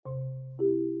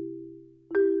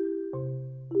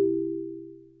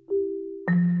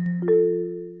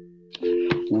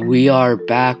We are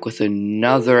back with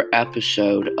another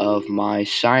episode of my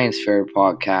Science Fair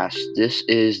podcast. This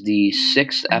is the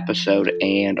 6th episode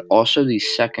and also the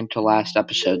second to last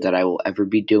episode that I will ever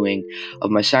be doing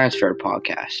of my Science Fair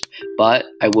podcast. But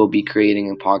I will be creating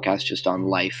a podcast just on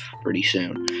life pretty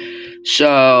soon.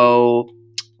 So,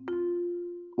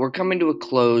 we're coming to a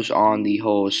close on the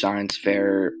whole Science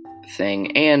Fair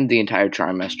thing and the entire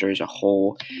trimester as a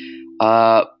whole.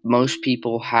 Most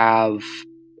people have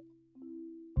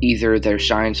either their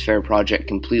science fair project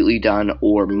completely done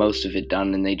or most of it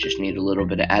done and they just need a little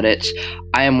bit of edits.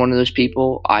 I am one of those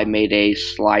people. I made a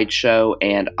slideshow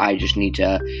and I just need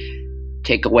to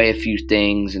take away a few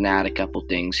things and add a couple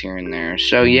things here and there.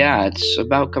 So yeah, it's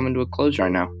about coming to a close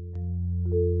right now.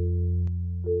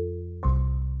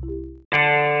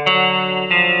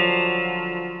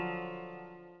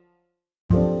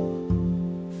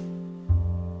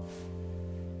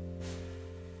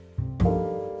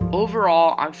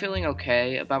 Overall, I'm feeling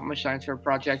okay about my science fair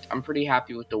project. I'm pretty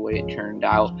happy with the way it turned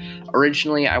out.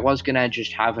 Originally, I was going to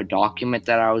just have a document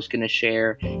that I was going to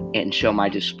share and show my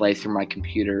display through my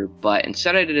computer, but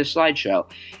instead I did a slideshow.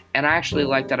 And I actually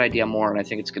like that idea more, and I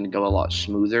think it's going to go a lot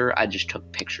smoother. I just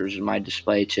took pictures of my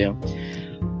display too.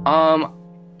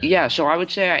 Yeah, so I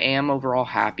would say I am overall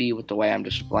happy with the way I'm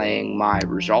displaying my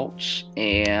results,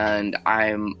 and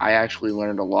I actually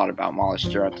learned a lot about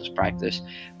mollusks throughout this practice,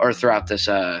 or throughout this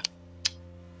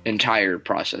entire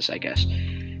process, I guess.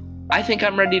 I think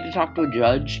I'm ready to talk to a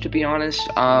judge, to be honest.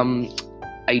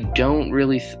 I don't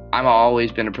really, I've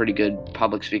always been a pretty good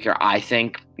public speaker, I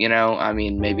think,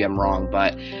 maybe I'm wrong,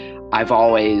 but I've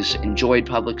always enjoyed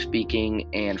public speaking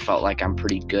and felt like I'm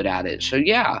pretty good at it, so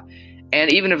yeah. And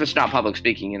even if it's not public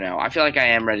speaking, I feel like I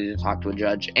am ready to talk to a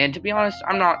judge. And to be honest,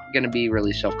 I'm not going to be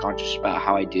really self-conscious about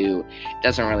how I do. It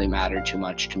doesn't really matter too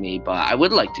much to me, but I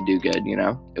would like to do good,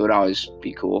 It would always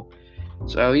be cool.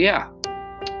 So, yeah.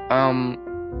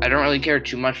 I don't really care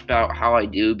too much about how I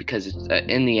do because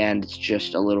in the end, it's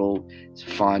just a little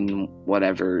fun,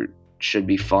 whatever should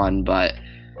be fun. But,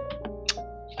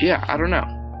 yeah, I don't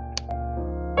know.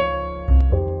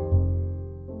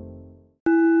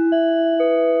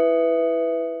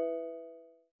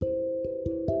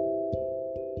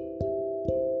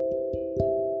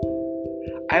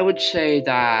 I would say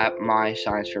that my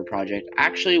science fair project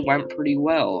actually went pretty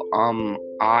well.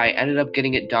 I ended up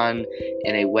getting it done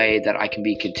in a way that I can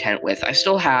be content with. I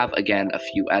still have, again, a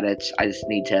few edits. I just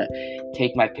need to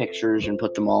take my pictures and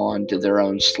put them all onto their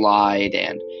own slide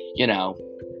and,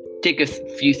 take a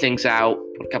few things out,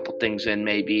 put a couple things in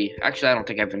maybe. Actually, I don't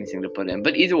think I have anything to put in.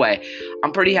 But either way,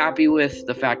 I'm pretty happy with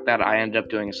the fact that I ended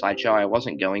up doing a slideshow. I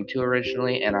wasn't going to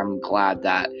originally, and I'm glad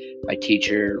that my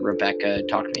teacher, Rebecca,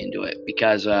 talked me into it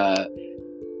because I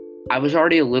was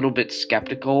already a little bit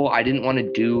skeptical. I didn't want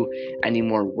to do any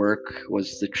more work,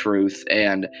 was the truth.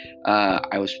 And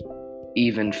I was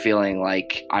even feeling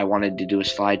like I wanted to do a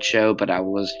slideshow, but I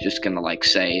was just going to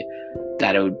say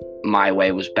that my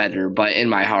way was better, but in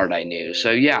my heart I knew. So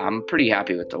yeah, I'm pretty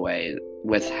happy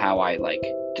with how I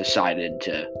decided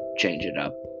to change it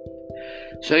up.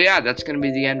 So yeah, that's going to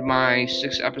be the end of my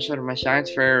 6th episode of my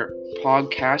Science Fair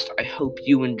podcast. I hope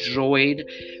you enjoyed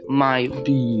my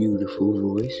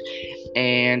beautiful voice.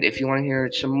 And if you want to hear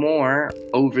it some more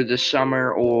over the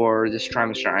summer or this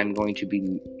trimester, I'm going to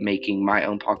be making my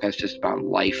own podcast just about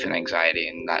life and anxiety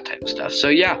and that type of stuff. So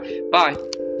yeah, bye.